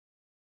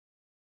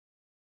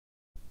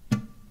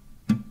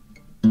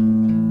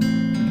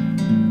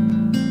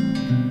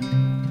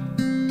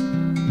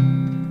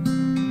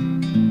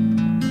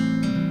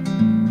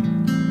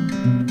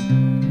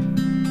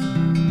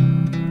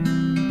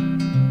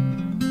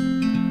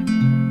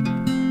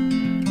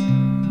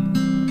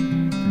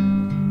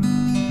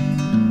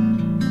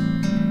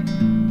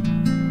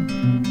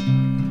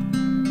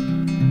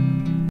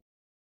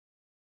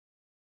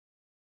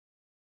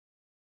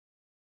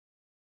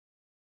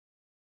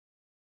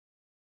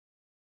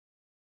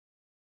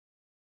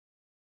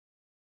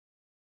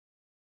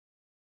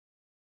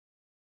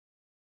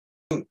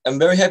I'm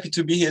very happy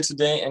to be here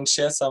today and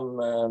share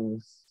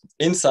some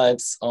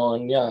insights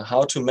on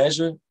how to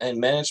measure and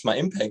manage my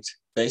impact,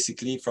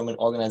 basically from an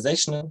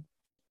organizational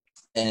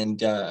and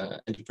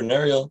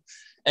entrepreneurial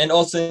and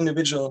also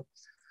individual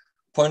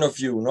point of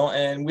view. No?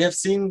 And we have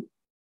seen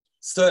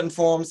certain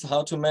forms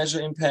how to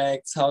measure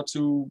impacts, how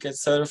to get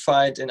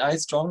certified, and I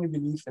strongly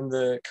believe in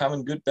the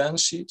common good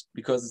balance sheet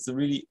because it's a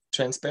really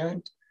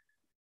transparent,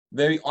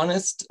 very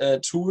honest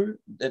tool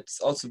that's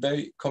also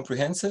very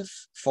comprehensive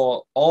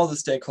for all the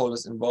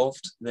stakeholders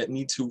involved that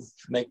need to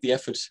make the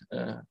effort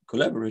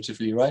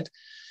collaboratively, right?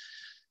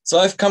 So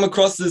I've come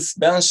across this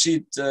balance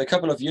sheet a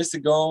couple of years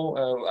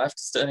ago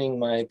after studying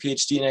my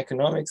PhD in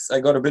economics. I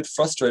got a bit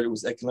frustrated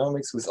with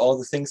economics, with all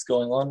the things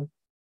going on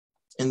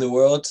in the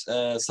world.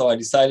 So I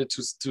decided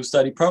to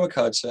study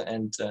permaculture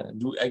and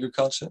do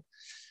agriculture.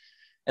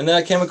 And then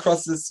I came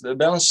across this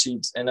balance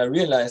sheet and I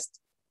realized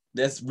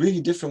there's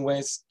really different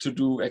ways to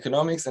do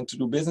economics and to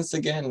do business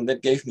again. And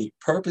that gave me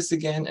purpose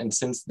again. And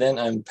since then,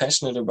 I'm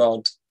passionate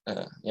about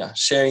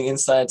sharing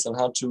insights on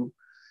how to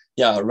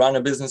run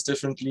a business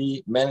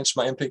differently, manage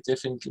my impact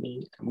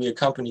differently. We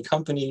accompany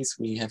companies,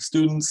 we have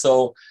students.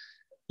 So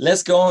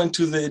let's go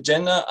into the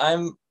agenda.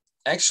 I'm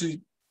actually,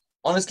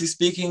 honestly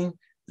speaking,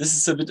 this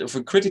is a bit of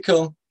a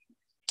critical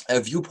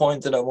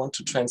viewpoint that I want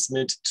to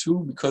transmit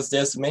too, because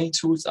there's many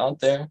tools out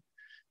there,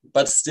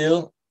 but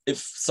still, if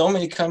so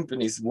many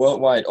companies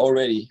worldwide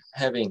already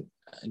having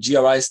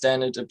GRI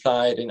standard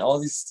applied and all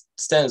these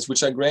standards,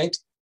 which are great,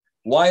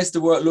 why is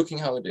the world looking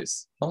how it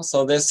is?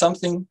 So there's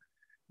something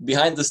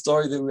behind the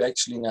story that we're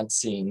actually not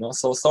seeing.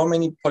 So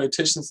many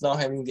politicians now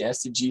having the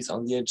SDGs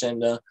on the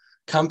agenda,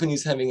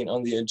 companies having it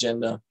on the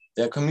agenda,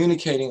 they're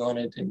communicating on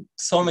it in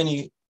so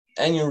many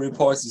annual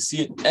reports, you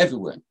see it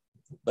everywhere.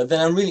 But then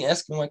I'm really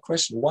asking my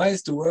question, why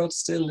is the world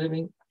still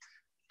living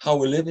how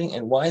we're living,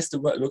 and why is the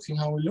world looking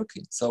how we're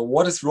looking? So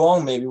what is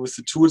wrong maybe with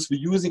the tools we're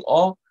using,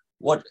 or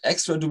what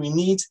extra do we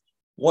need?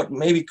 What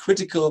maybe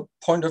critical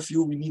point of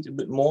view we need a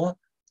bit more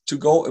to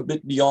go a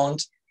bit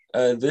beyond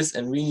this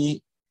and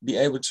really be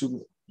able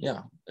to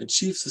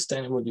achieve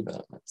sustainable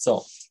development.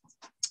 So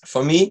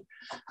for me,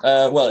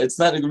 well, it's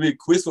not a real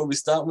quiz what we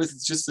start with,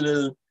 it's just a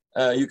little,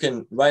 you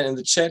can write in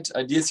the chat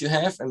ideas you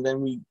have, and then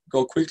we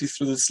go quickly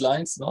through the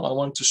slides. Now I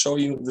want to show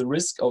you the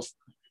risk of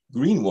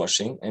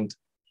greenwashing, and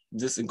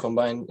this in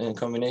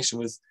combination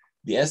with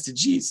the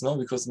SDGs,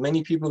 because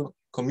many people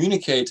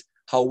communicate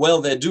how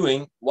well they're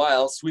doing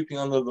while sweeping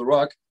under the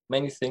rug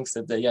many things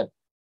that they're yet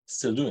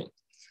still doing.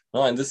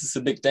 And this is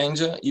a big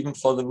danger, even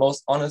for the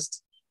most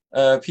honest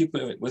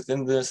people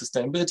within the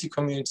sustainability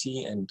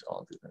community and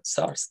all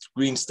the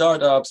green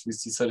startups. We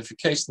see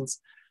certifications.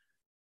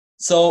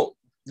 So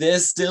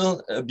there's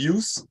still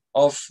abuse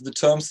of the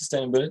term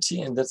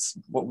sustainability, and that's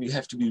what we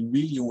have to be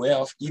really aware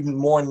of, even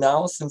more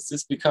now, since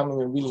this is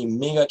becoming a really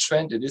mega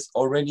trend. It is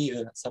already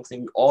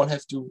something we all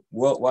have to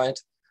worldwide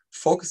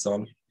focus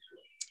on.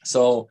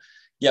 So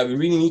we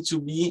really need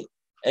to be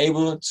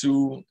able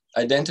to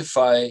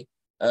identify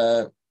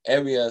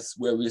areas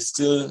where we're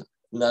still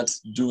not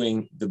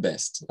doing the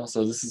best.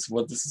 So this is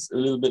what this is a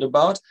little bit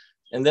about.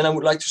 And then I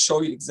would like to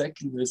show you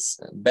exactly this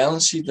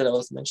balance sheet that I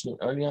was mentioning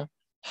earlier,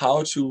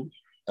 how to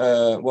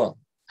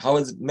how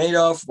is it made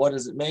of? What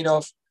is it made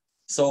of?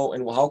 So,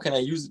 and how can I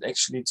use it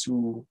actually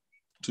to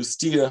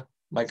steer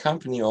my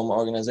company or my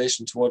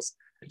organization towards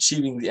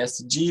achieving the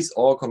SDGs,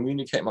 or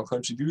communicate my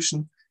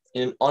contribution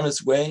in an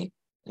honest way,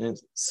 in a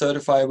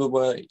certifiable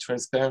way,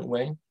 transparent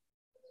way.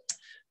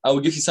 I will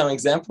give you some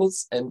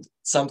examples, and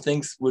some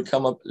things will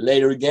come up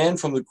later again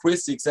from the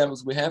quiz. The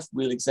examples we have,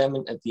 we'll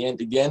examine at the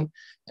end again,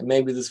 and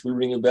maybe this will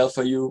ring a bell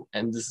for you,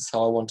 and this is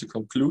how I want to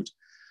conclude.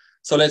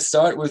 So let's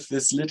start with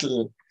this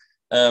little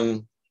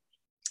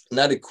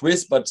not a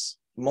quiz, but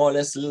more or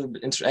less a little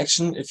bit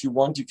interaction. If you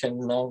want, you can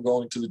now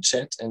go into the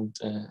chat and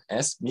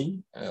ask me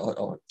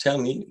or tell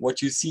me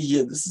what you see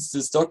here. This is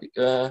the stock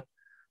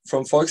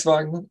from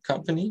Volkswagen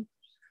company.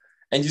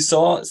 And you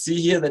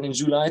see here that in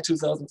July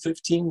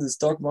 2015, the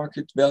stock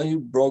market value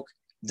broke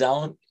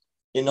down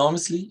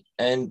enormously,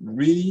 and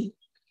really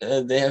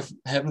they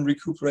haven't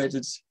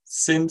recuperated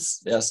since.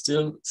 They are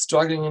still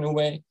struggling in a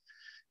way.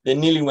 They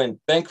nearly went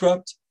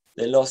bankrupt.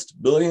 They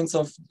lost billions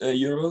of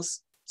euros.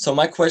 So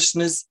my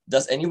question is,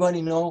 does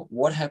anybody know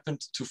what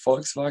happened to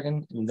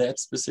Volkswagen in that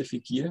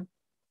specific year?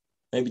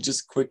 Maybe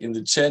just quick in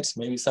the chat,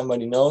 maybe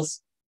somebody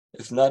knows.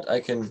 If not, I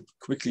can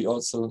quickly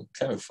also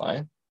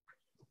clarify.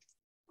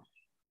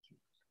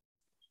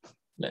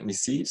 Let me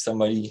see if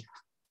somebody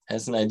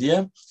has an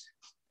idea.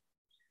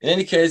 In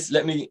any case,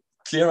 let me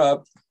clear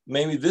up.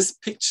 Maybe this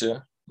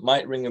picture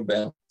might ring a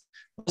bell.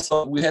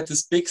 So we had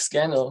this big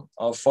scandal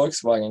of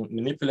Volkswagen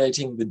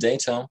manipulating the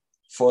data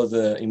for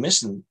the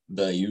emission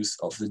values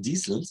of the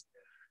diesels.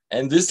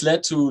 And this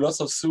led to lots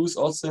of suits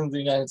also in the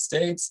United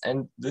States.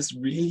 And this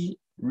really,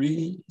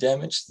 really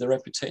damaged the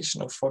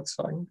reputation of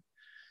Volkswagen.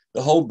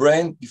 The whole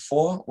brand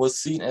before was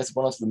seen as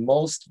one of the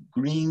most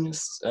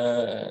greenest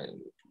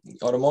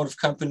automotive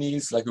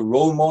companies, like a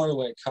role model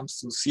when it comes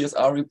to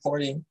CSR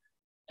reporting.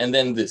 And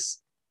then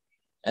this.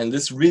 And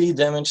this really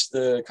damaged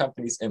the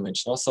company's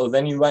image. No? So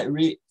then you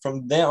write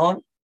from there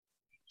on,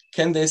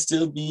 can they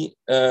still be,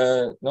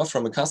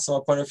 from a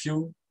customer point of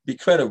view, be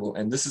credible?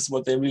 And this is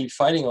what they're really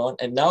fighting on.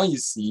 And now you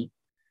see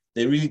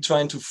they're really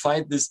trying to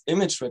fight this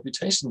image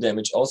reputation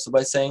damage also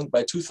by saying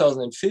by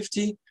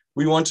 2050,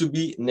 we want to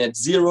be net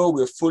zero.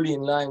 We're fully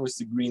in line with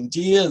the Green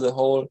Deal. The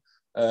whole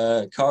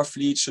car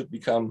fleet should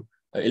become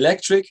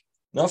electric.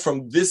 Now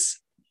from this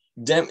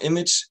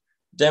image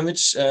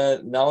damage,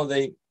 now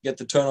they get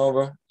the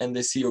turnover and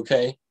they see,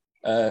 okay,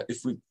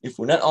 if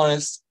we're not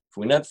honest, if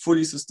we're not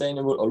fully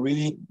sustainable or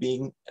really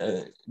being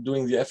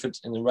doing the effort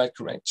in the right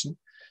direction,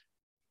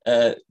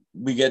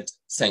 we get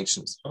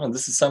sanctions. And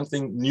this is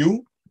something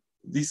new.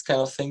 These kind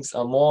of things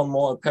are more and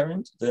more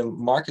apparent. The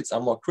markets are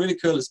more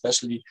critical,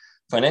 especially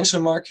financial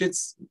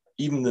markets.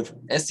 Even the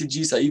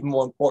SDGs are even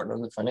more important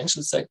on the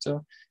financial sector.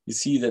 You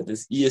see that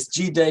there's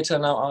ESG data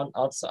now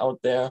out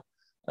there,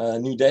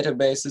 new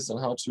databases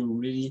on how to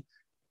really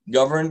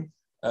govern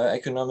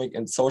economic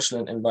and social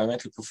and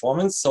environmental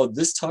performance. So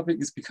this topic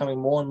is becoming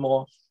more and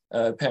more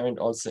apparent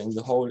also in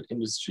the whole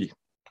industry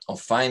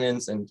of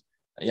finance and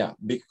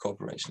big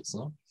corporations.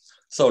 No?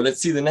 So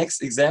let's see the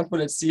next example.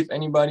 Let's see if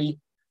anybody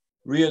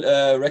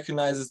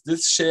recognizes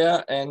this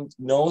share and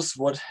knows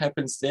what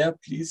happens there.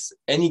 Please,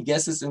 any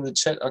guesses in the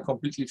chat are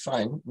completely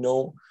fine.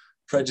 No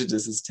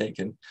prejudice is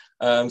taken.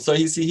 So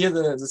you see here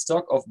the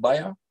stock of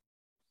Bayer.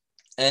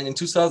 And in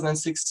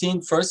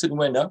 2016, first it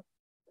went up.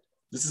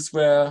 This is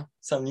where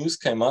some news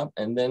came up,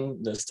 and then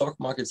the stock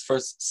markets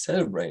first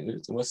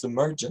celebrated. It was a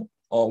merger,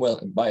 or well,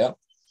 a buy-up.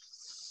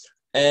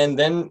 And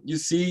then you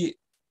see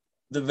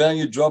the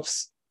value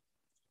drops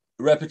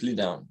rapidly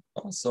down.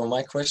 So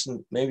my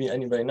question, maybe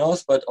anybody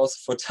knows, but also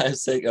for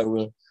time's sake, I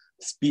will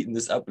speeden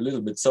this up a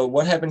little bit. So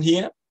what happened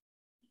here?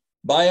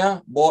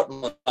 Bayer bought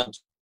Monsanto.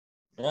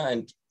 Yeah,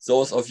 and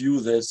those of you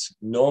that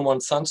know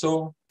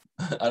Monsanto,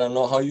 I don't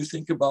know how you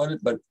think about it,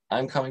 but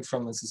I'm coming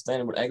from a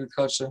sustainable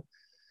agriculture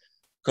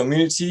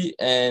community.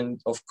 And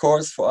of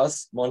course, for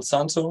us,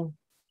 Monsanto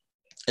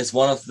is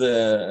one of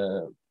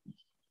the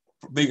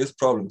biggest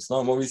problems.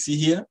 Now, what we see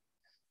here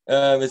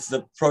is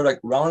the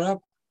product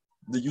Roundup,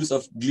 the use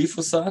of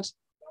glyphosate.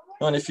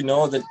 And if you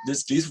know that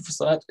this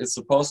glyphosate is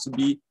supposed to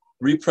be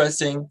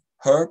repressing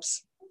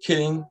herbs,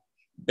 killing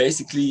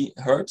basically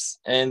herbs.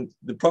 And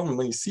the problem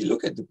when you see,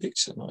 look at the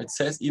picture, it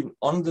says even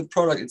on the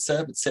product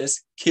itself, it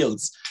says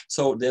kills.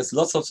 So there's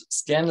lots of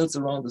scandals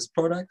around this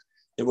product.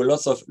 There were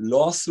lots of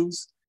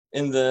lawsuits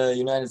in the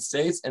United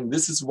States. And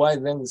this is why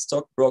then the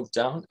stock broke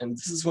down. And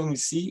this is when we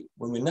see,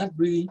 when we're not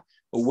really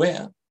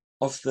aware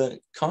of the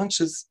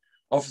conscious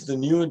of the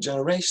newer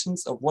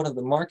generations, of what are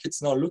the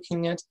markets now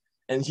looking at.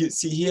 And you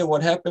see here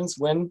what happens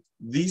when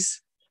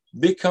these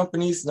big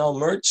companies now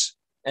merge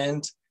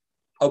and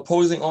are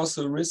posing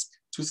also a risk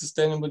to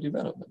sustainable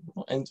development.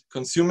 And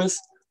consumers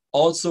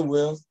also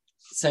will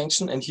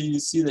sanction. And here you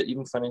see that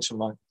even financial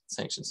market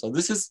sanctions. So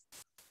this is,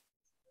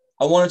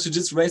 I wanted to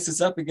just raise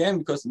this up again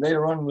because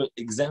later on we'll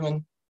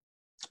examine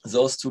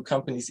those two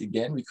companies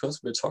again,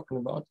 because we're talking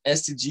about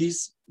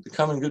SDGs, the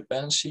common good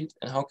balance sheet,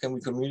 and how can we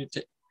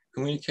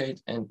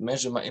communicate and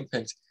measure my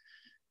impact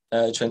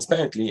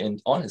transparently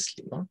and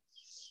honestly. No?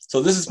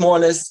 So this is more or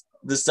less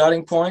the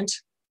starting point.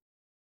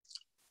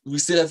 We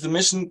still have the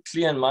mission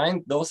clear in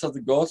mind. Those are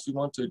the goals we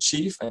want to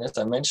achieve. And as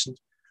I mentioned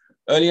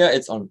earlier,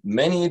 it's on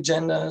many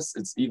agendas.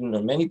 It's even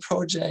on many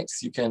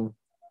projects. You can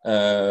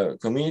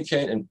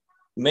communicate, and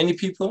many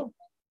people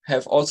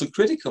have also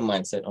critical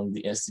mindset on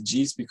the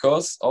SDGs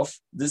because of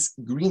this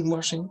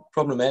greenwashing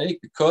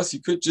problematic, because you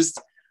could just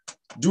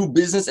do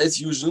business as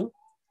usual,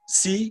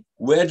 see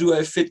where do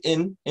I fit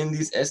in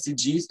these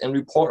SDGs and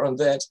report on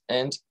that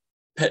and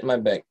pat my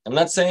back. I'm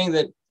not saying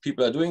that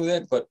people are doing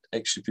that, but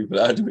actually people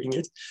are doing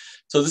it.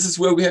 So this is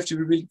where we have to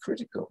be really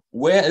critical.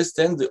 Where is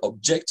then the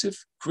objective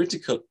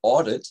critical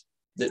audit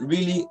that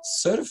really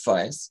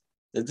certifies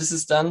that this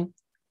is done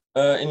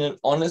in an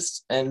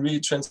honest and really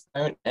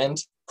transparent and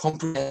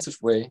comprehensive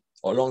way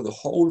along the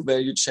whole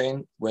value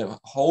chain, where the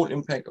whole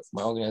impact of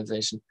my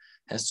organization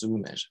has to be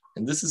measured.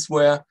 And this is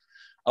where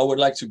I would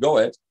like to go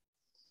at.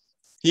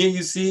 Here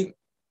you see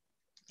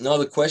now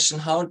the question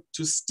how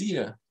to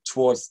steer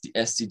towards the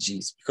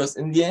SDGs, because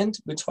in the end,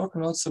 we're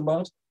talking also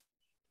about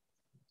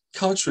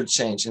cultural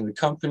change in the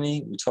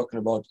company. We're talking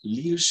about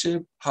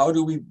leadership. How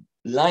do we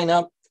line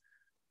up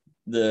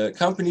the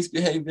company's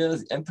behavior,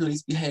 the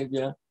employees'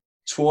 behavior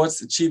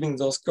towards achieving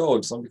those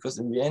goals? So, because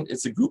in the end,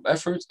 it's a group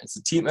effort, it's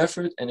a team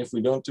effort. And if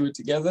we don't do it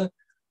together,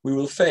 we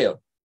will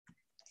fail.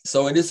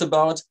 So it is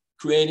about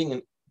creating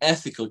an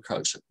ethical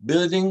culture,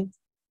 building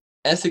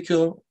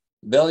ethical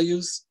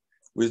values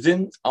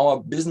within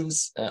our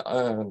business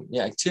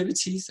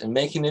activities, and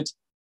making it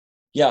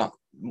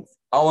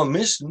our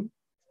mission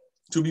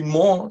to be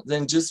more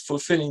than just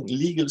fulfilling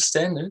legal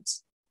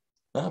standards,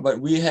 but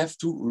we have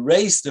to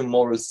raise the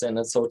moral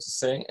standards, so to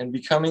say, and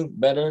becoming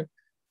better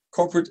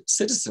corporate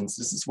citizens.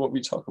 This is what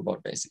we talk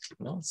about basically.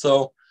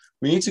 So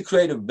we need to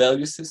create a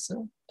value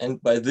system,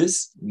 and by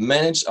this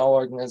manage our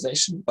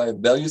organization by a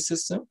value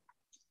system.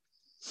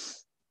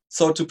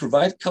 So to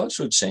provide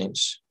cultural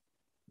change,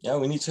 Yeah,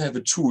 we need to have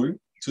a tool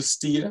to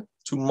steer,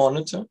 to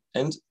monitor,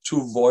 and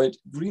to avoid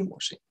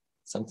greenwashing.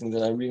 Something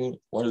that I really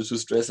wanted to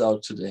stress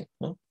out today.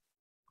 No?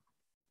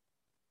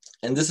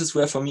 And this is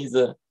where, for me,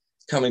 the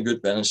common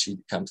good balance sheet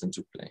comes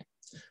into play.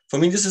 For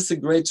me, this is a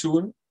great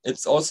tool.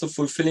 It's also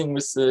fulfilling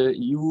with the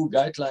EU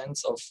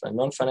guidelines of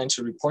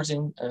non-financial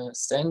reporting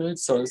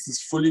standards. So this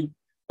is fully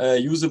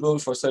usable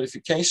for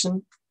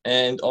certification,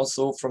 and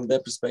also from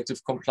that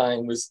perspective,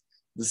 complying with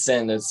the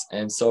standards.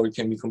 And so it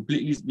can be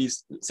completely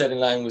set in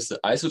line with the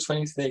ISO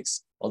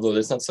 26, although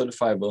that's not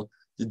certifiable,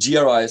 the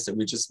GRIs that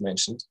we just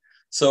mentioned.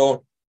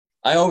 So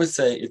I always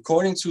say,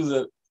 according to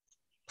the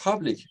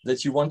public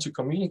that you want to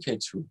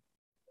communicate to,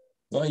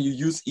 no, you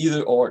use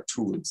either or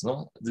tools.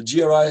 No? The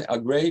GRI are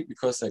great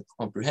because they're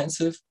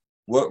comprehensive,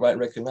 worldwide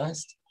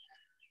recognized.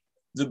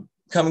 The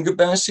common good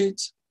balance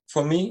sheet,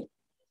 for me,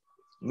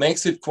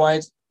 makes it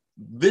quite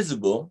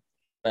visible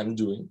what I'm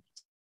doing.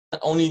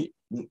 Not only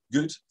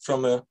good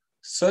from a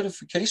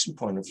certification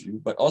point of view,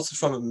 but also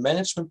from a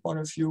management point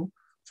of view,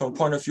 from a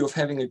point of view of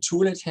having a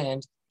tool at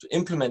hand to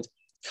implement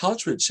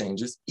cultural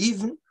changes.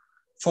 Even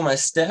for my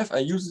staff, I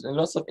use it in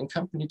lots of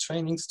in-company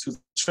trainings to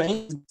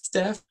train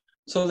staff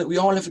so that we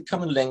all have a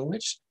common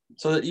language,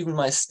 so that even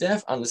my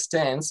staff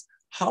understands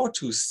how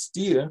to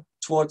steer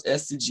towards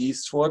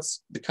SDGs,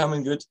 towards the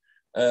common good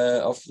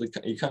of the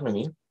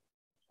economy.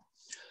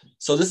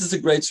 So this is a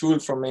great tool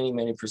from many,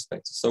 many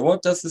perspectives. So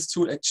what does this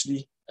tool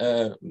actually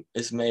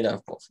is made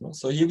up of? No?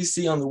 So here we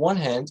see, on the one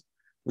hand,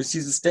 we see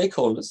the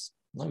stakeholders.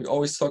 No? We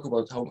always talk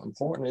about how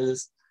important it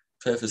is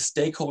to have a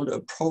stakeholder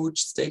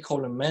approach,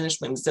 stakeholder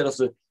management, instead of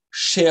the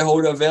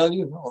shareholder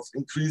value, no? Of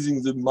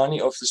increasing the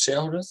money of the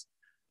shareholders.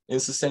 In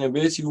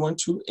sustainability, we want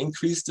to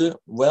increase the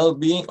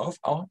well-being of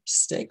our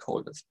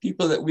stakeholders,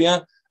 people that we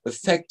are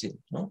affecting,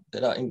 no?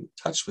 That are in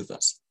touch with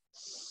us.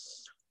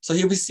 So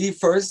here we see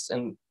first,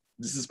 and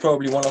this is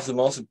probably one of the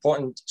most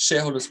important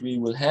shareholders we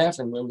will have,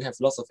 and when we have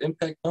lots of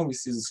impact, no? We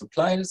see the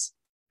suppliers.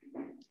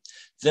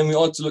 Then we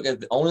also look at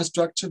the owner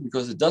structure,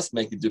 because it does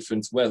make a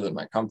difference whether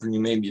my company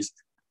maybe is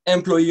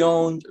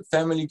employee-owned,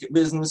 family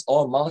business,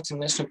 or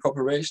multinational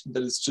corporation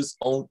that is just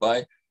owned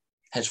by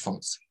hedge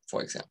funds,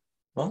 for example.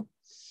 No?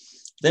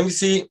 Then we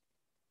see,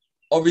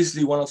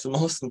 obviously, one of the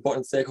most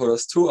important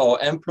stakeholders too, our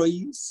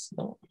employees,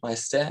 no? My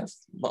staff,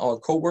 our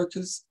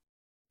co-workers.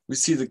 We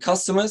see the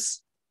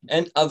customers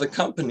and other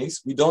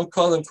companies. We don't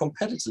call them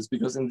competitors,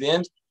 because in the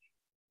end,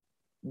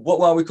 what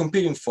are we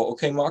competing for?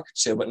 Okay, market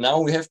share, but now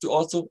we have to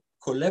also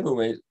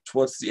collaborate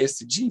towards the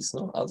SDGs.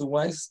 No?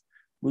 Otherwise,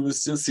 we will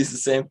still see the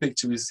same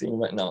picture we're seeing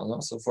right now.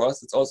 No? So for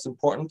us, it's also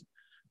important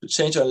to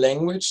change our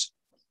language.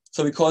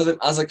 So we call them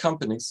other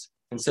companies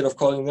instead of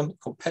calling them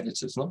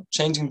competitors. No?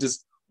 Changing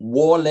this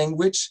war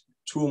language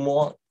to a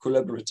more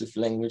collaborative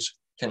language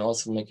can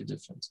also make a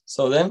difference.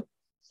 So then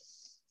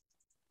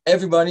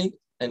everybody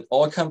and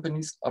all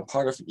companies are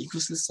part of an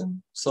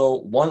ecosystem.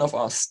 So one of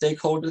our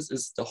stakeholders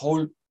is the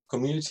whole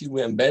community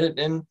we're embedded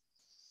in.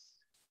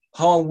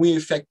 How are we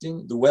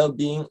affecting the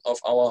well-being of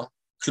our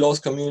close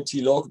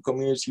community, local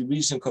community,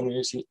 regional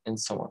community, and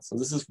so on? So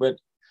this is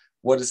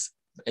what is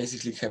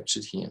basically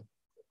captured here.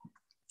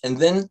 And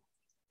then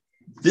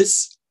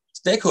this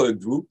stakeholder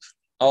group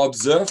are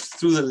observed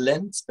through the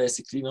lens,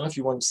 basically, you know, if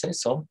you want to say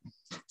so,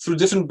 through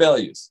different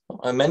values.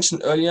 I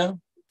mentioned earlier,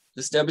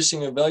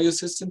 establishing a value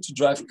system to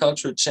drive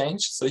cultural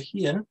change. So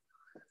here,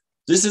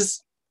 this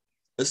is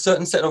a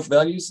certain set of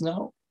values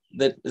now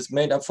that is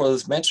made up for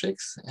this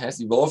matrix. It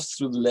has evolved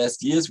through the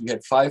last years. We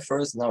had 5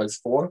 first, now it's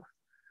 4.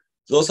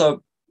 Those are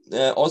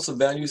also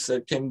values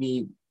that can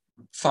be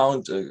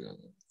found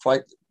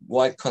quite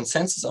wide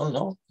consensus on.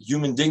 No?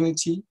 Human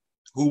dignity.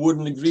 Who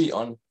wouldn't agree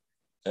on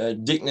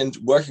dignant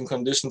working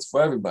conditions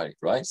for everybody,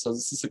 right? So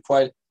this is a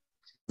quite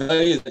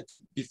value that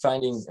be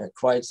finding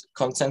quite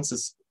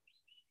consensus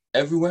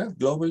everywhere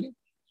globally.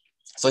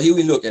 So here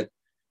we look at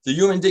the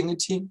human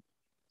dignity,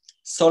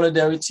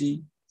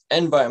 solidarity,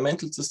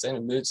 environmental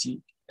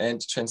sustainability, and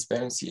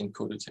transparency and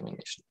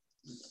co-determination.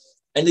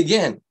 And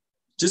again,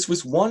 just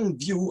with one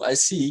view, I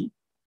see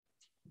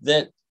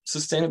that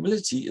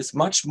sustainability is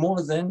much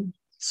more than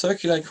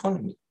circular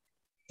economy,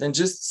 than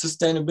just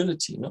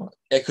sustainability, no?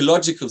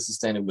 Ecological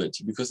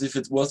sustainability, because if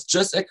it was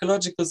just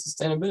ecological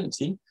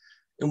sustainability,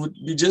 it would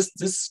be just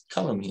this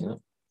column here,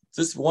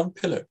 this one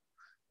pillar.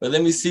 But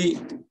then we see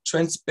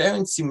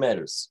transparency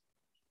matters,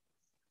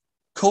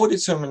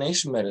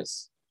 co-determination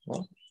matters,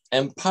 no?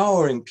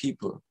 Empowering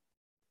people,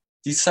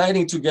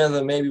 deciding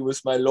together maybe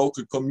with my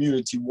local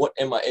community, what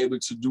am I able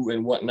to do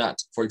and what not.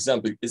 For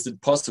example, is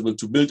it possible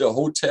to build a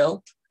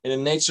hotel in a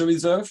nature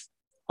reserve?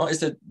 Or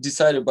is that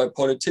decided by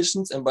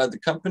politicians and by the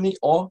company?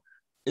 Or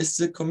is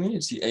the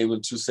community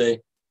able to say,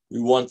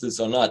 we want this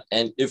or not?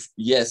 And if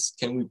yes,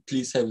 can we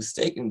please have a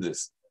stake in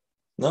this?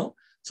 No?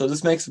 So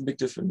this makes a big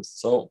difference.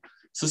 So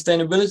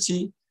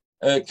sustainability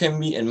can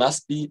be and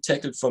must be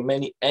tackled from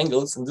many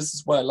angles. And this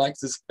is why I like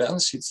this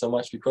balance sheet so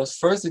much, because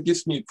first it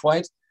gives me a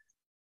quite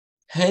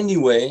handy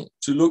way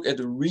to look at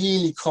a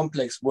really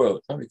complex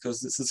world, because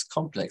this is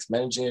complex.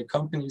 Managing a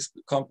company is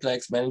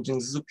complex, managing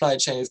the supply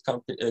chain is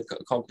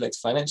complex,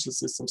 financial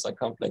systems are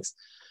complex.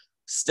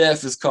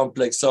 staff is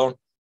complex. So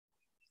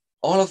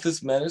all of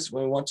this matters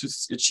when we want to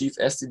achieve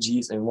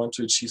SDGs and want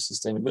to achieve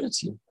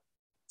sustainability.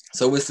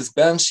 So with this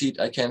balance sheet,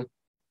 I can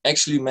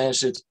actually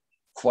manage it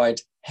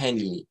quite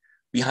handily.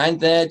 Behind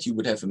that, you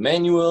would have a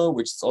manual,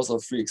 which is also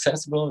free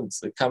accessible.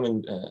 It's a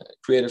common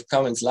Creative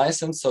Commons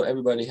license, so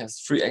everybody has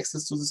free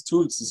access to this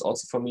tool. This is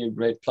also for me a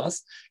great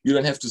plus. You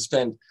don't have to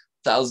spend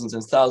thousands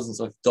and thousands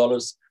of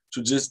dollars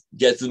to just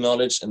get the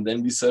knowledge and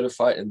then be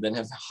certified and then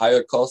have a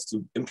higher cost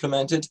to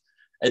implement it.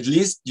 At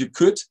least you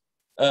could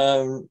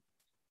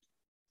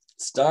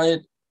start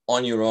it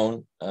on your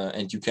own,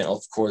 and you can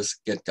of course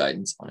get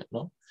guidance on it.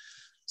 No?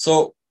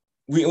 So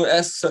we will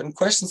ask certain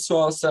questions to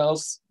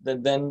ourselves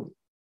that then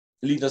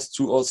lead us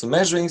to also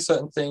measuring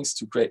certain things,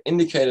 to create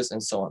indicators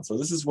and so on. So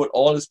this is what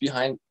all is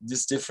behind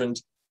these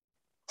different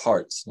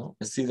parts. No?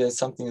 I see there's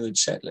something in the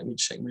chat. Let me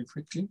check really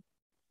quickly.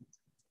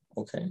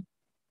 Okay.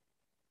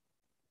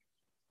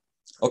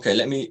 Okay,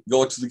 let me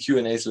go to the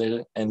Q&As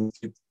later and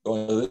keep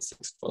going with this.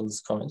 Thanks for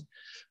this comment.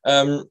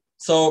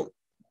 So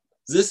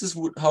this is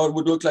how it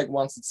would look like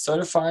once it's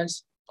certified.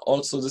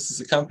 Also, this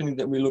is a company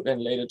that we look at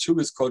later too.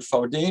 It's called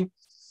VD,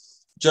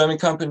 German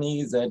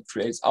company that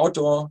creates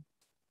outdoor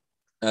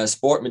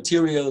sport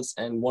materials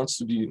and wants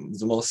to be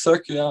the most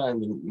circular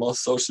and the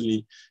most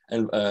socially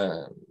and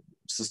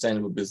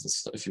sustainable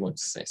business, if you want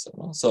to say so.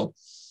 No? So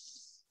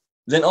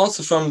then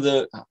also from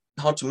the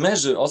how to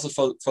measure, also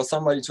for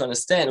somebody to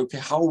understand, okay,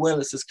 how well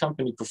is this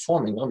company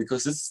performing? No?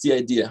 Because this is the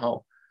idea,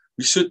 how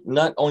we should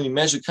not only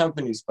measure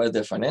companies by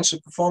their financial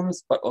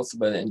performance, but also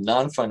by their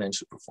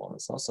non-financial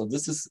performance. No? So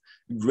this is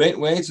a great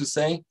way to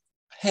say,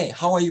 hey,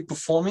 how are you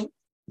performing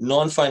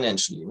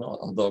non-financially? No?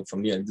 Although for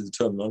me, the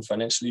term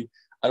non-financially,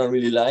 I don't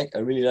really like. I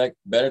really like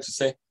better to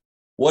say,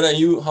 how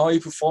are you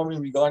performing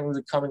regarding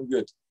the common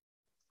good?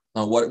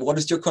 Now, what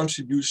is your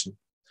contribution?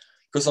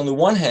 Because on the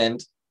one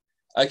hand,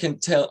 I can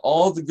tell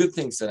all the good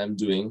things that I'm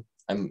doing.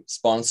 I'm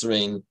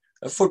sponsoring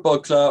a football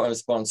club, I'm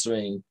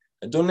sponsoring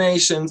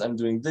donations, I'm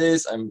doing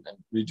this, I'm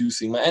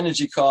reducing my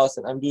energy costs,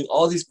 and I'm doing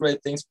all these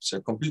great things which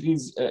are completely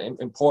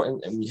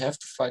important, and we have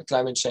to fight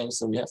climate change,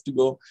 so we have to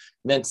go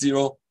net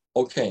zero.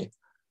 Okay,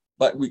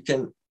 but we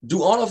can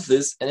do all of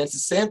this and at the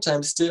same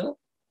time still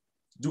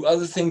do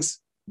other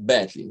things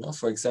badly. No?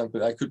 For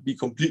example, I could be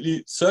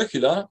completely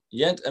circular,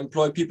 yet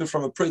employ people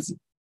from a prison.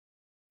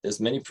 There's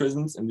many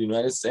prisons in the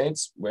United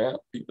States where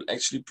people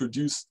actually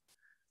produce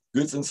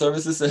goods and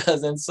services that are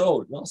then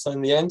sold. No? So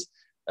in the end,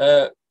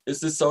 is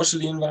this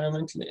socially,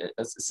 environmentally,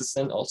 is this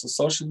then also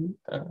socially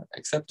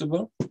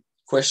acceptable?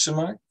 Question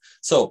mark.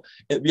 So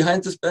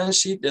behind this balance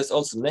sheet, there's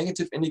also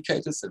negative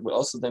indicators that will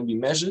also then be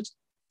measured,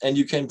 and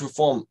you can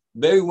perform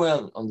very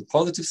well on the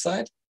positive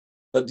side,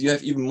 but you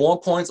have even more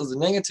points on the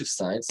negative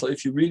side. So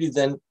if you really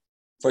then,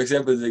 for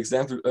example, the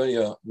example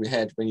earlier we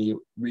had, when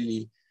you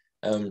really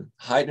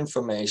hide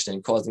information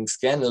and causing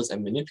scandals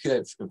and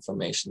manipulate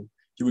information,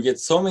 you will get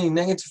so many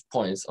negative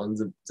points on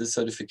the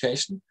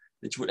certification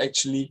that you would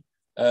actually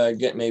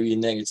get maybe a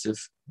negative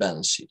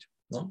balance sheet.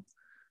 No?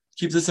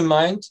 Keep this in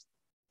mind,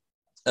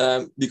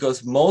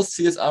 because most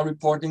CSR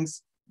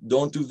reportings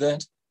don't do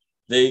that.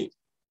 They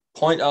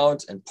point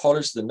out and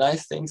polish the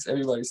nice things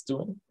everybody's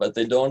doing, but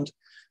they don't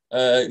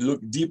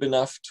look deep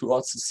enough to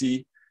also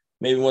see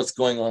maybe what's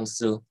going on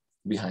still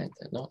behind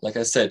that. No? Like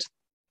I said,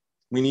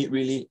 we need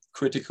really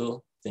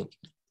critical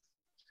thinking.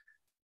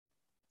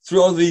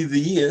 Throughout the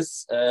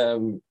years,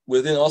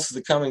 within also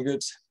the common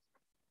good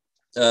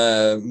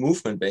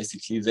movement,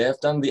 basically, they have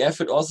done the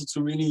effort also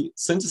to really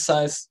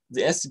synthesize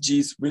the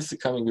SDGs with the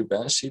common good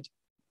balance sheet.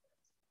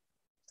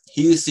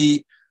 Here you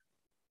see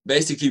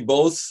basically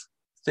both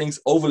things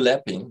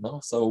overlapping.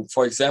 No? So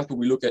for example,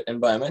 we look at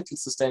environmental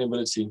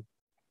sustainability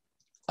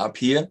up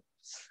here,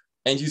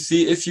 and you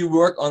see if you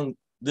work on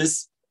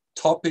this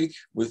topic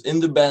within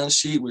the balance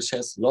sheet, which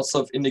has lots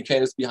of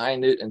indicators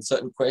behind it and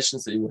certain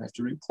questions that you will have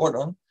to report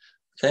on.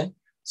 Okay,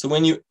 so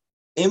when you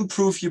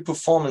improve your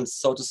performance,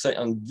 so to say,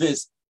 on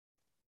this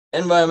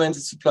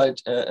environmental supply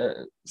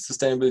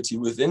sustainability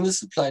within the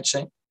supply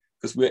chain,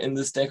 because we're in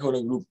the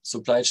stakeholder group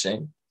supply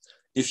chain,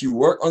 if you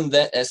work on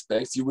that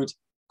aspect, you would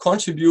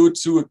contribute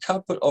to a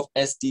couple of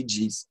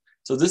SDGs.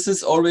 So this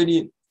is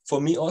already, for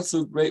me,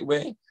 also a great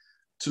way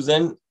to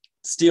then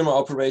steer my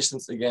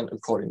operations again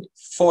accordingly.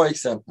 For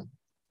example,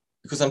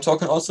 because I'm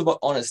talking also about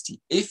honesty.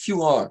 If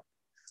you are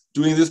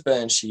doing this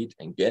balance sheet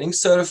and getting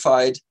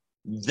certified,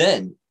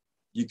 then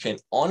you can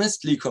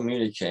honestly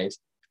communicate,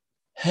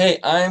 hey,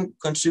 I'm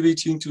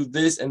contributing to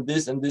this and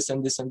this and this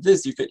and this and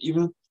this. You could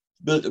even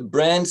build a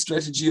brand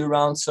strategy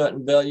around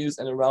certain values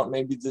and around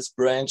maybe this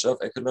branch of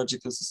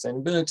ecological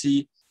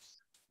sustainability,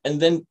 and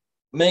then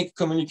make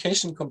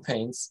communication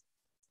campaigns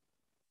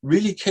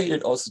really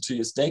catered also to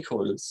your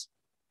stakeholders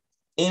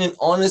in an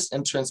honest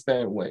and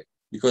transparent way,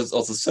 because it's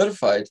also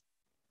certified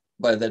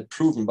by that,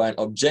 proven by an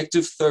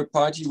objective third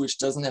party which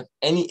doesn't have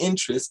any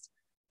interest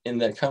in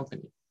that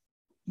company.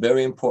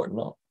 Very important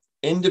now.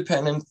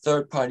 Independent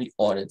third party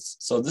audits.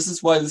 So this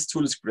is why this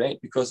tool is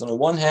great, because on the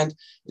one hand,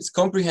 it's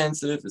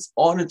comprehensive, it's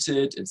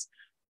audited, it's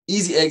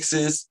easy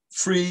access,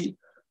 free,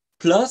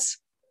 plus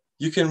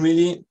you can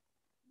really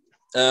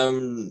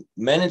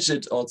manage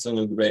it also in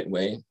a great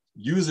way,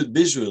 use it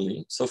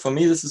visually. So for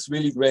me, this is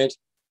really great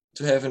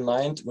to have in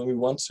mind when we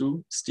want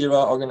to steer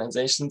our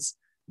organizations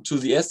to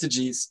the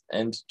SDGs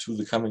and to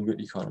the common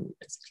good economy,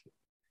 basically.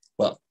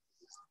 Well,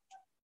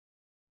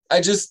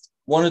 I just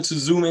wanted to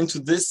zoom into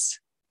this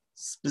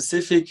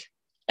specific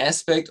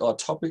aspect or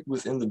topic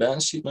within the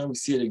balance sheet. Now we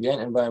see it again,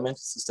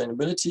 environmental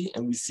sustainability,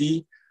 and we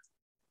see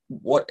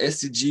what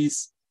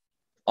SDGs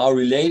are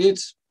related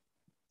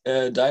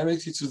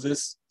directly to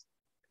this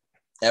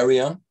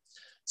area.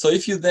 So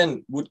if you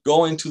then would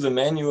go into the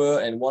manual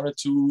and wanted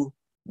to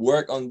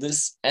work on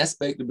this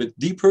aspect a bit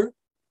deeper,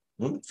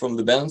 from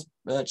the balance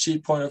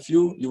sheet point of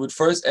view, you would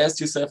first ask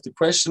yourself the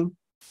question,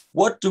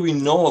 what do we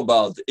know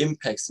about the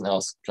impacts in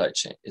our supply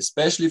chain,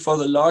 especially for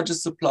the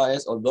largest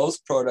suppliers or those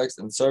products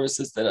and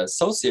services that are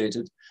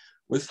associated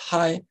with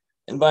high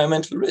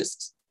environmental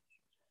risks?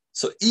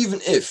 So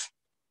even if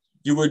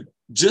you were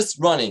just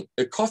running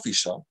a coffee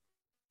shop,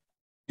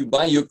 you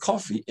buy your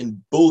coffee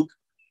in bulk,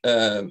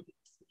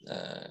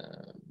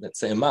 let's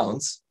say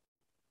amounts,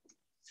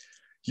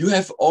 you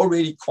have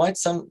already quite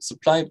some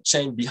supply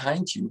chain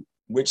behind you,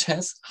 which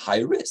has high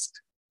risk.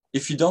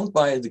 If you don't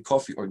buy the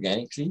coffee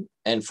organically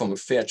and from a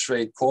fair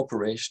trade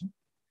corporation,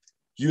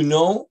 you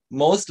know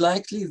most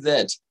likely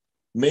that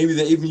maybe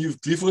they even use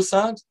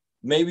glyphosate,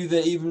 maybe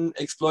they even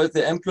exploit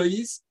their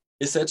employees,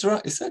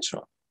 etc.,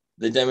 etc.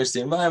 They damage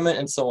the environment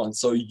and so on.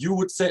 So you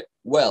would say,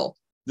 well,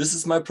 this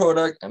is my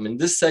product, I'm in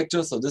this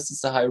sector, so this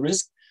is a high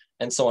risk,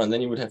 and so on.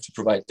 Then you would have to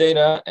provide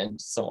data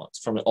and so on.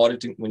 From an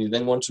auditing, when you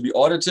then want to be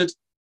audited,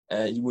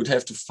 you would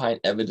have to find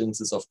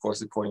evidences, of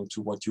course, according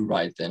to what you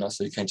write then.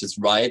 So you can't just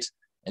write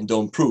and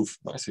don't prove.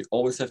 So you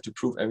always have to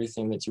prove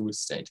everything that you would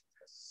state.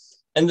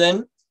 And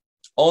then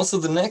also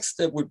the next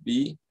step would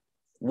be,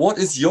 what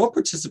is your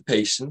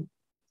participation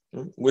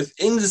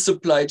within the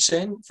supply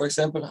chain? For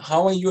example,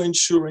 how are you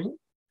ensuring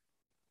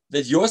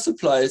that your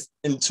suppliers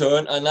in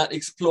turn are not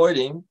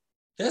exploiting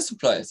their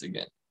suppliers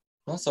again?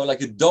 So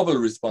like a double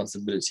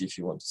responsibility, if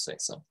you want to say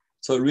so.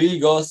 So it really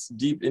goes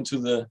deep into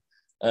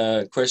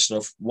the question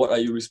of what are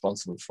you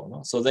responsible for.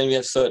 No? So then we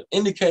have certain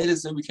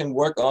indicators that we can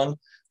work on.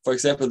 For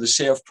example, the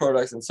share of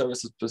products and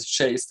services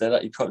purchased that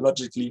are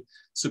ecologically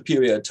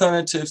superior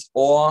alternatives,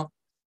 or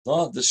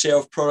the share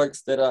of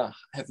products that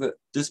have a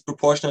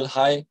disproportionate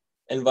high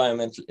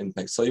environmental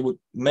impact. So you would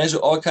measure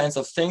all kinds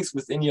of things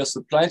within your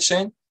supply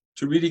chain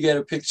to really get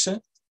a picture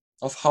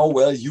of how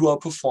well you are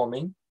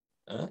performing,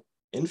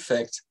 in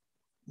fact,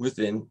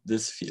 within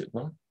this field.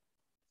 No?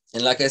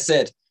 And like I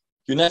said,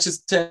 you're not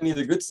just telling me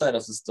the good side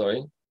of the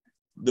story.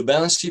 The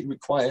balance sheet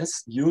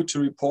requires you to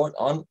report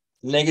on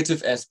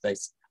negative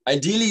aspects.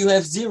 Ideally, you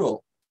have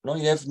zero. No,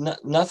 you have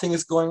nothing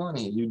is going on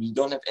here. You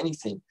don't have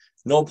anything,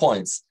 no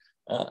points.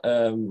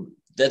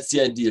 That's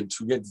the ideal,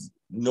 to get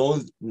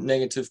no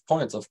negative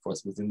points, of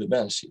course, within the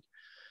balance sheet.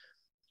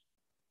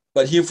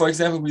 But here, for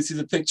example, we see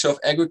the picture of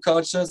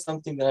agriculture,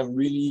 something that I'm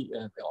really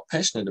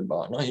passionate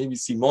about. No? Here we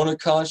see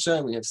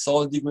monoculture, we have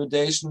soil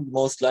degradation,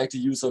 most likely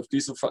use of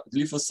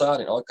glyphosate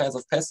and all kinds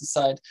of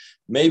pesticide,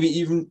 maybe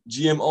even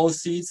GMO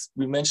seeds.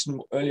 We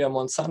mentioned earlier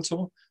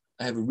Monsanto.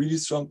 I have a really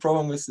strong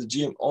problem with the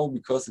GMO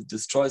because it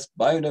destroys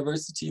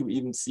biodiversity. We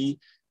even see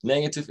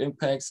negative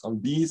impacts on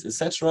bees,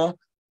 etc.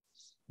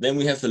 Then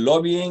we have the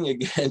lobbying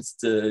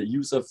against the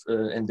use of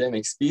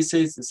endemic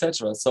species,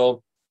 etc.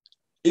 So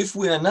if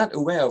we are not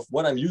aware of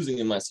what I'm using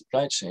in my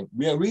supply chain,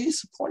 we are really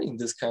supporting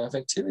this kind of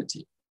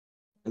activity.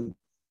 And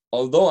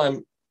although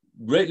I'm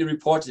greatly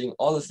reporting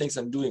all the things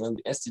I'm doing on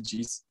the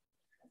SDGs,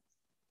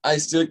 I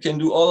still can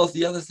do all of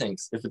the other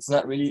things if it's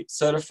not really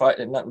certified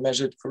and not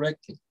measured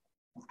correctly.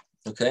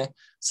 Okay,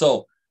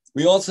 so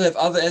we also have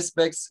other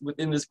aspects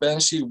within this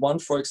balance sheet. One,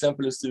 for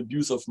example, is the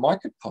abuse of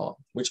market power,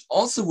 which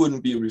also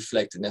wouldn't be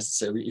reflected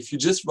necessarily if you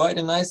just write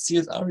a nice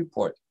CSR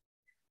report.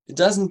 It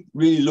doesn't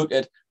really look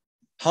at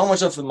how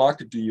much of the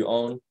market do you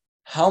own,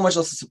 how much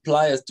of the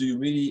suppliers do you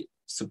really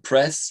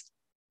suppress,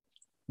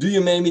 do you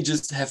maybe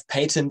just have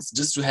patents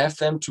just to have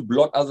them to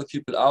block other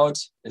people out,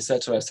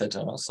 etc.,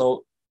 etc.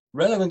 So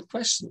relevant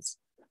questions.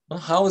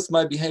 How is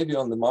my behavior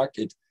on the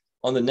market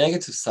on the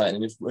negative side?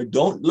 And if I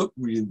don't look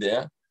really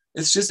there,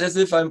 it's just as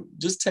if I'm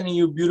just telling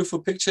you a beautiful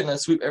picture and I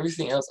sweep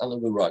everything else under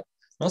the rug.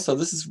 So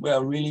this is where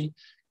I'm really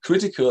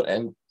critical,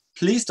 and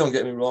please don't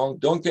get me wrong.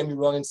 Don't get me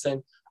wrong in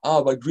saying,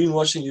 but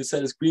greenwashing, you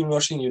said it's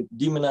greenwashing, you're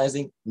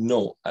demonizing.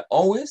 No, I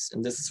always,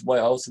 and this is why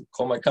I also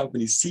call my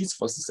company Seeds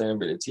for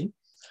Sustainability.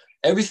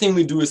 Everything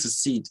we do is a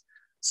seed.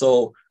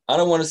 So I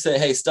don't want to say,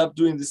 hey, stop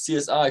doing the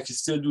CSR if you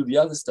still do the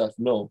other stuff.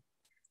 No,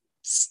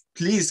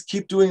 please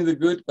keep doing the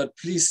good, but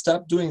please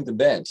stop doing the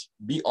bad.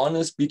 Be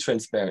honest, be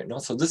transparent.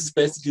 So this is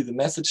basically the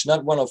message,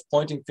 not one of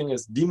pointing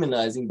fingers,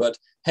 demonizing, but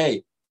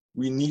hey,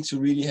 we need to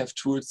really have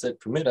tools that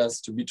permit us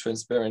to be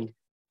transparent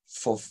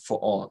for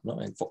all,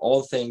 and for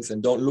all things,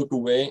 and don't look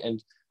away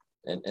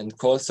and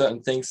call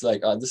certain things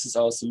like this is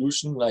our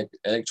solution, like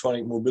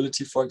electronic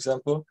mobility, for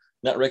example,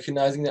 not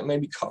recognizing that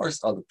maybe cars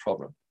are the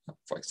problem,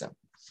 for example.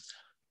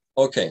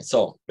 Okay,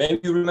 so maybe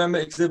you remember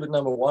exhibit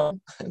number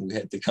 1, and we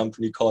had the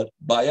company called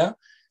Bayer,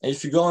 And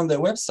if you go on their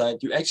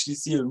website, you actually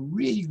see a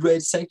really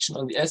great section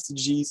on the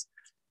SDGs,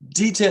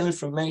 detailed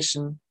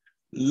information,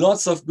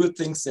 lots of good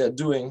things they're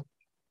doing.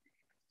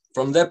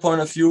 From their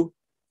point of view,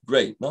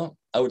 great, no?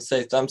 I would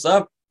say thumbs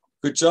up,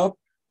 good job.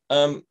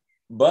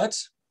 But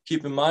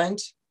keep in mind,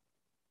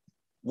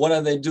 what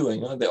are they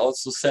doing? They're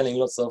also selling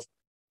lots of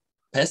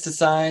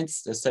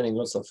pesticides, they're selling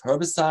lots of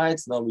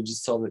herbicides. Now we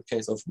just saw the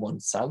case of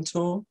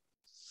Monsanto.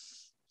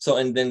 So,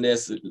 and then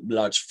there's a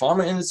large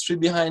pharma industry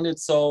behind it.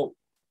 So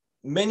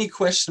many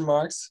question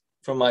marks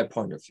from my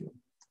point of view.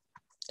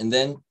 And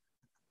then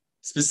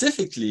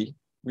specifically,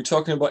 we're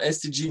talking about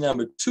SDG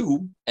number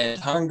 2, end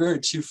hunger,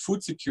 achieve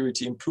food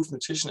security, improve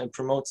nutrition, and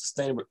promote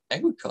sustainable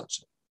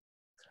agriculture.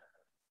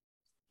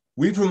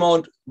 We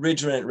promote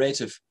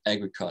regenerative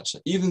agriculture.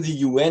 Even the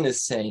UN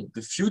is saying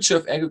the future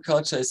of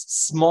agriculture is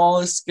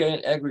small scale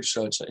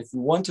agriculture. If we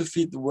want to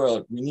feed the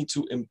world, we need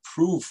to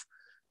improve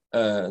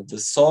the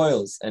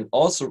soils. And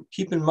also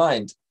keep in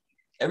mind,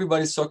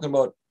 everybody's talking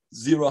about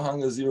zero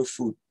hunger, zero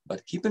food.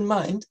 But keep in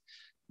mind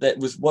that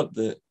with what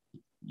the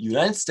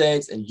United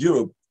States and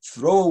Europe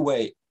throw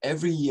away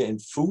every year in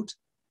food,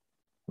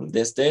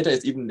 there's data,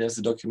 there's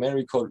a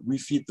documentary called We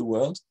Feed the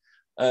World,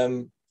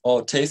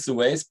 or Taste the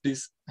Waste,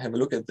 please have a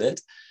look at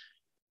that.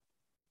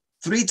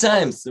 3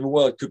 times the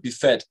world could be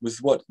fed with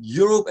what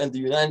Europe and the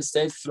United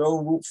States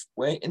throw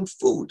away in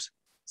food.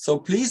 So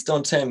please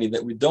don't tell me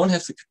that we don't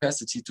have the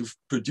capacity to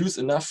produce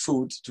enough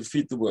food to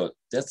feed the world.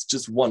 That's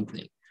just one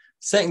thing.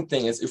 Second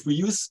thing is, if we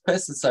use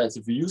pesticides,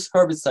 if we use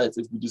herbicides,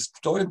 if we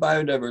destroy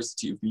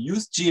biodiversity, if we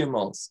use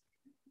GMOs,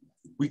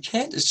 we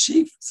can't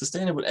achieve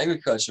sustainable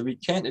agriculture. We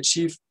can't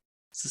achieve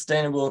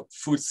sustainable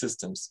food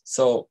systems.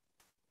 So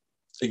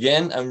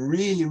again, I'm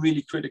really,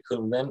 really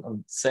critical then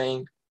on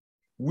saying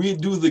we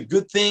do the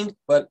good thing,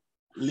 but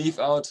leave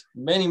out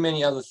many,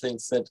 many other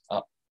things that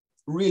are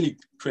really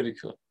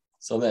critical.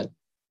 So then,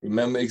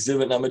 remember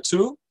exhibit number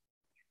 2,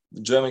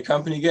 the German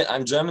company again.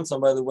 I'm German, so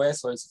by the way,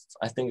 so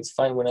I think it's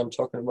fine when I'm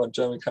talking about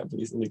German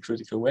companies in a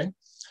critical way.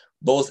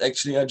 Both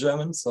actually are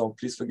German, so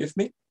please forgive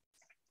me.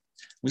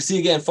 We see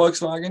again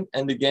Volkswagen,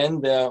 and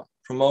again, they're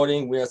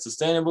promoting we are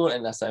sustainable.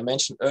 And as I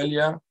mentioned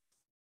earlier,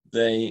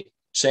 they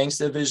changed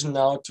their vision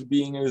now to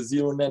being a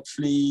zero net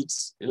fleet,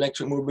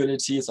 electric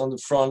mobility is on the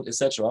front,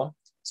 etc.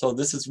 So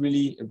this is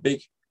really a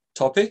big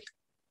topic.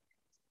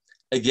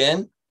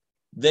 Again,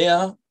 they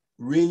are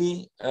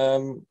really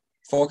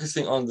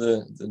focusing on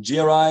the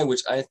GRI,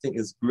 which I think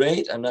is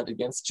great. I'm not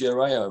against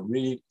GRI. I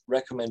really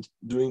recommend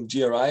doing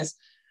GRIs.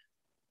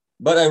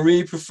 But I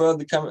really prefer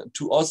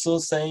to also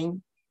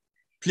saying,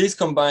 please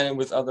combine it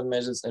with other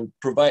measures and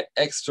provide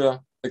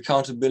extra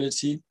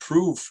accountability,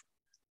 prove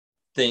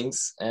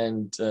things,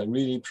 and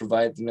really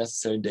provide the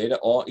necessary data,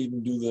 or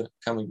even do the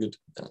common good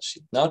balance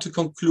sheet. Now to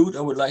conclude,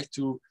 I would like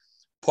to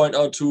point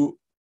out 2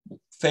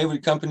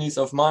 favorite companies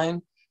of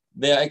mine.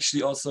 They are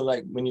actually also,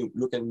 like, when you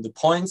look at the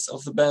points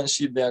of the balance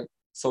sheet, they are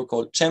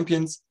so-called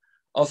champions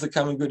of the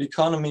common good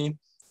economy.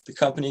 The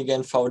company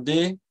again,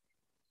 VD,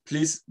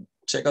 please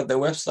check out their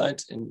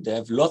website, and they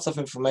have lots of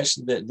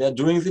information. They're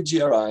doing the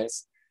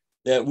GRIs,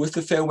 they're with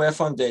the Fair Wear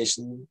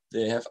Foundation,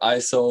 they have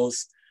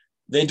ISOs,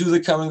 they do the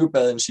common good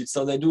balance sheet.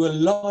 So they do a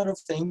lot of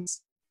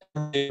things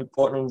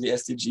important on the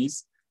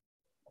SDGs,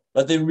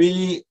 but they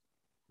really,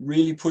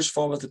 really push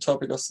forward the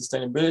topic of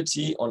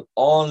sustainability on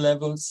all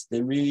levels.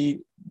 They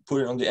really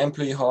put it on the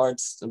employee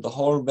hearts and the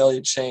whole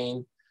value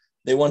chain.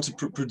 They want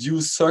to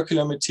produce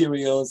circular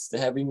materials. They're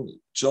having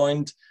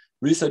joint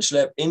research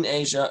lab in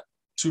Asia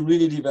to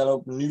really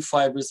develop new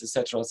fibers,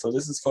 etc. So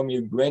this is for me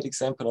a great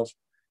example of,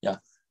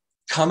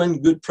 common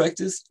good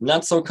practice,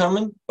 not so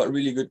common, but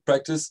really good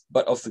practice,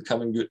 but of the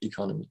common good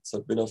economy. So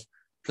a bit of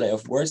play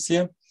of words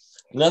here.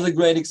 Another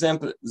great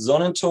example,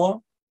 Sonnentor,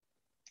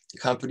 a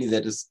company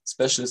that is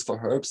specialist for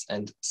herbs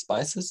and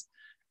spices.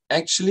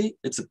 Actually,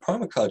 it's a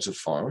permaculture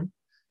farm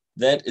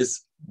that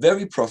is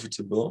very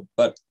profitable,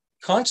 but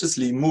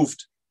consciously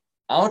moved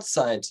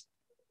outside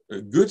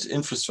a good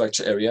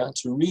infrastructure area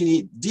to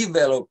really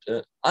develop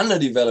an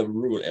underdeveloped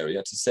rural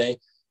area, to say,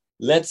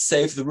 let's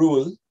save the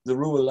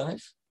rural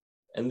life.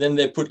 And then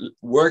they put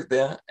work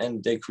there,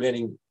 and they're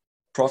creating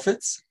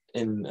profits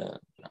in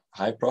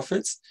high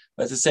profits,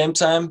 but at the same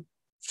time,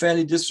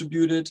 fairly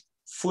distributed,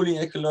 fully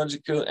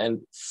ecological,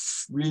 and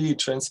really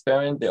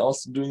transparent. They're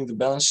also doing the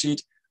balance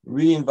sheet.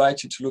 Really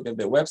invite you to look at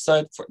their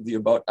website. For the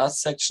About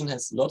Us section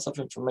has lots of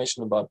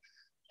information about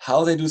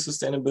how they do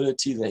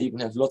sustainability. They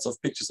even have lots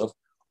of pictures of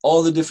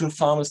all the different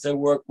farmers they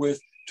work with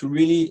to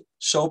really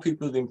show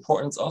people the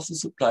importance of the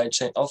supply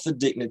chain, of the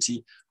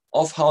dignity,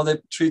 of how they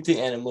treat the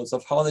animals,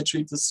 of how they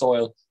treat the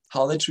soil,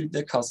 how they treat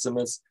their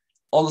customers,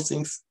 all the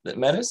things that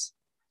matters.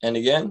 And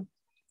again,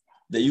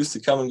 they use the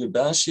common good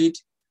balance sheet.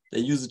 They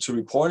use it to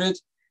report it.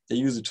 They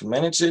use it to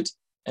manage it.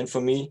 And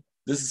for me,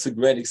 this is a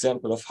great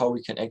example of how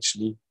we can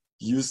actually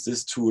use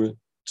this tool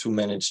to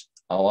manage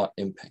our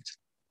impact.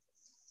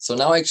 So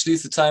now actually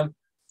is the time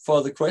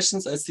for the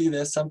questions. I see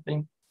there's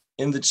something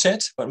in the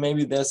chat, but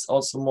maybe there's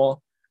also more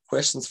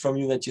questions from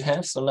you that you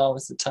have. So now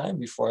is the time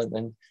before I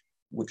then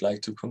would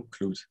like to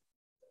conclude.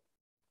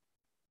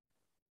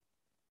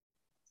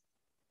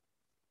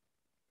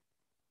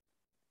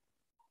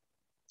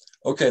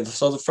 Okay,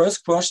 so the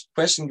first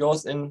question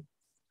goes in,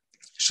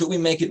 should we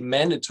make it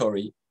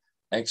mandatory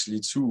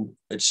actually to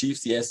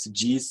achieve the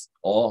SDGs,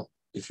 or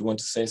if you want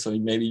to say so,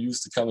 you maybe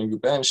use to come in your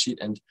balance sheet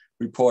and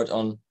report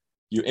on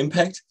your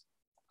impact?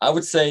 I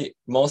would say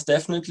most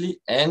definitely,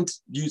 and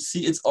you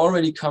see it's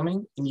already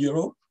coming in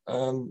Europe,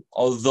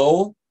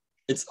 although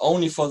it's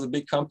only for the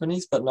big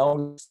companies, but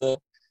now the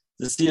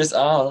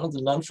CSR,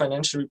 the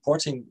non-financial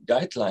reporting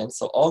guidelines,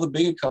 so all the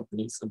bigger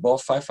companies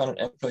above 500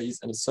 employees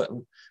and a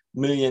certain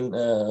million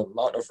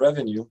amount of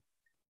revenue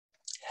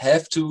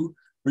have to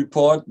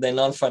report their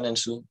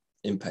non-financial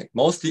impact.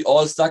 Mostly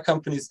all stock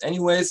companies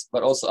anyways,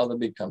 but also other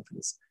big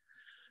companies.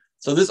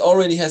 So this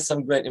already has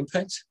some great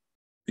impact,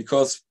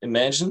 because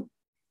imagine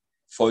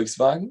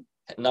Volkswagen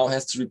now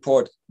has to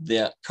report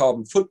their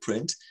carbon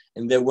footprint,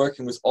 and they're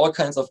working with all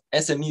kinds of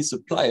SME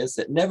suppliers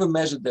that never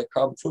measured their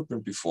carbon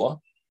footprint before.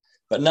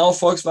 But now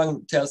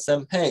Volkswagen tells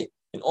them, hey,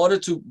 in order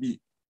to be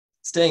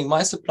staying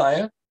my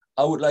supplier,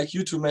 I would like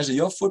you to measure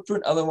your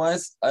footprint.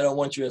 Otherwise, I don't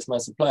want you as my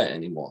supplier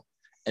anymore.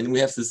 And we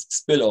have this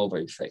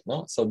spillover effect.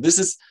 No? So this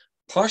is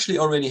partially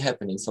already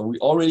happening. So we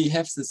already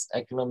have this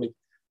economic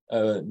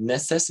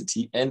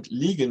necessity and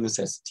legal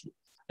necessity.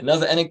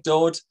 Another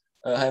anecdote,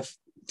 I have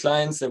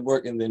clients that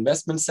work in the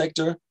investment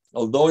sector.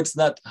 Although it's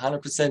not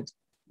 100%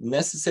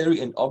 necessary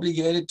and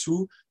obligated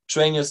to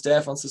train your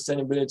staff on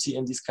sustainability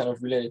and these kind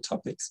of related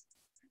topics,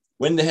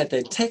 when they had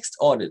their text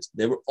audit,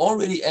 they were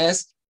already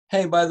asked,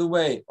 hey, by the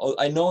way,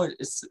 I know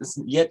it's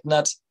yet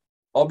not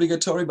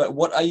obligatory, but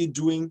what are you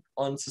doing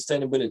on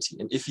sustainability?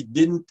 And if you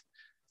didn't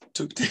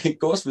take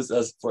course with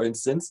us, for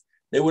instance,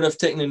 they would have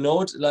taken a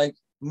note like,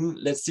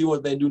 let's see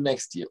what they do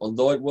next year,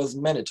 although it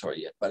wasn't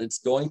mandatory yet, but it's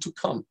going to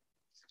come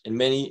in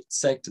many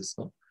sectors.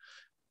 No?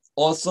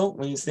 Also,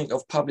 when you think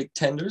of public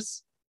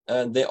tenders,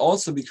 they're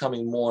also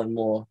becoming more and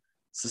more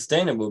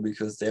sustainable,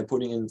 because they're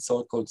putting in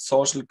so-called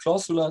social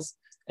clausulas.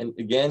 And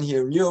again,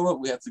 here in Europe,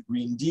 we have the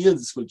Green Deal.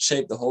 This will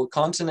shape the whole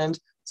continent.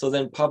 So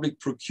then public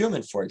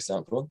procurement, for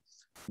example,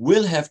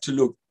 will have to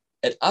look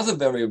at other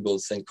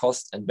variables than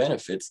cost and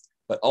benefits,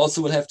 but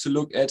also will have to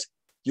look at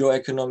your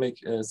economic,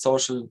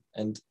 social,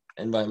 and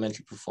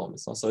environmental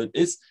performance. So it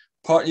is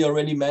partly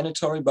already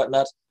mandatory, but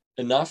not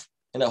enough.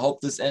 And I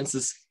hope this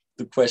answers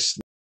the question.